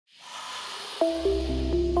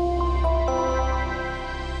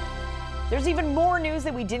There's even more news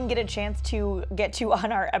that we didn't get a chance to get to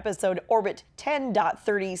on our episode Orbit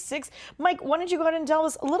 10.36. Mike, why don't you go ahead and tell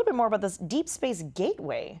us a little bit more about this Deep Space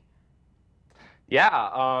Gateway?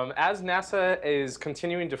 Yeah, as NASA is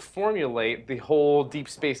continuing to formulate the whole Deep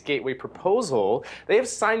Space Gateway proposal, they have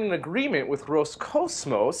signed an agreement with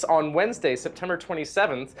Roscosmos on Wednesday, September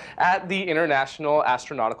 27th, at the International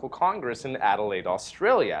Astronautical Congress in Adelaide,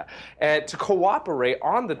 Australia, to cooperate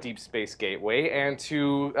on the Deep Space Gateway and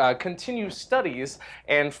to continue studies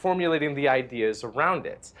and formulating the ideas around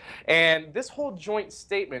it. And this whole joint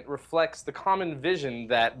statement reflects the common vision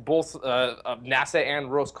that both NASA and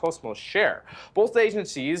Roscosmos share. Both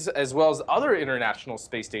agencies, as well as other international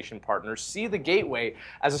space station partners, see the Gateway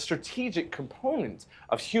as a strategic component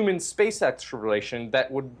of human space exploration that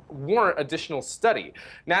would warrant additional study.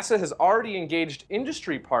 NASA has already engaged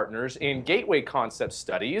industry partners in Gateway concept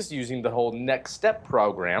studies using the whole Next Step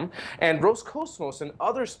program, and Roscosmos and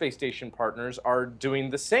other space station partners are doing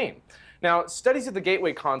the same. Now, studies of the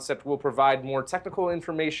Gateway concept will provide more technical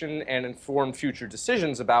information and inform future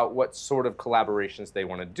decisions about what sort of collaborations they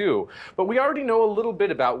want to do. But we already know a little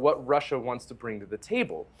bit about what Russia wants to bring to the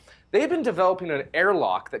table. They've been developing an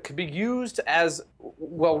airlock that could be used as,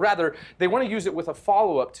 well, rather, they want to use it with a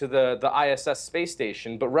follow-up to the ISS space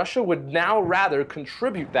station, but Russia would now rather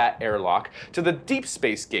contribute that airlock to the Deep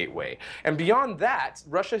Space Gateway. And beyond that,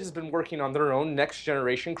 Russia has been working on their own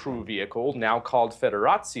next-generation crew vehicle, now called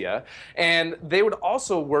Federatia, and they would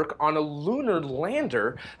also work on a lunar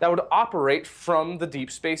lander that would operate from the Deep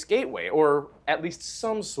Space Gateway, or at least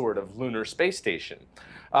some sort of lunar space station.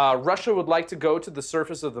 Russia would like to go to the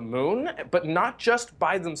surface of the moon, but not just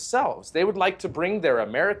by themselves. They would like to bring their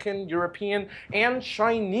American, European, and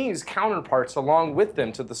Chinese counterparts along with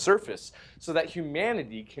them to the surface so that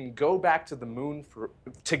humanity can go back to the moon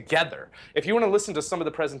together. If you want to listen to some of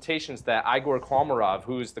the presentations that Igor Komarov,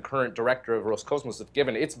 who is the current director of Roscosmos, has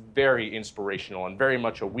given, it's very inspirational and very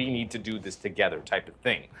much a we need to do this together type of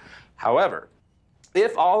thing. However,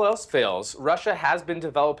 if all else fails, Russia has been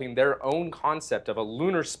developing their own concept of a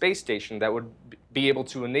lunar space station that would be able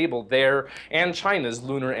to enable their and China's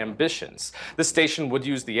lunar ambitions. The station would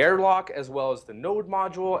use the airlock as well as the node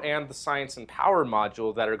module and the science and power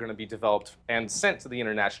module that are going to be developed and sent to the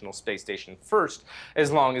International Space Station first,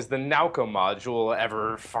 as long as the Nauka module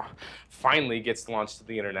ever finally gets launched to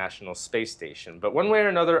the International Space Station. But one way or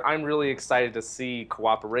another, I'm really excited to see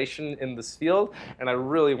cooperation in this field, and I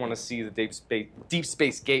really want to see the Deep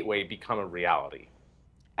Space Gateway become a reality.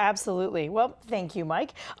 Absolutely. Well, thank you,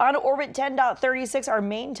 Mike. On Orbit 10.36, our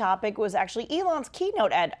main topic was actually Elon's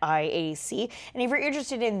keynote at IAC. And if you're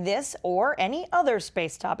interested in this or any other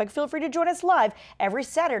space topic, feel free to join us live every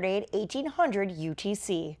Saturday at 1800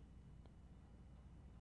 UTC.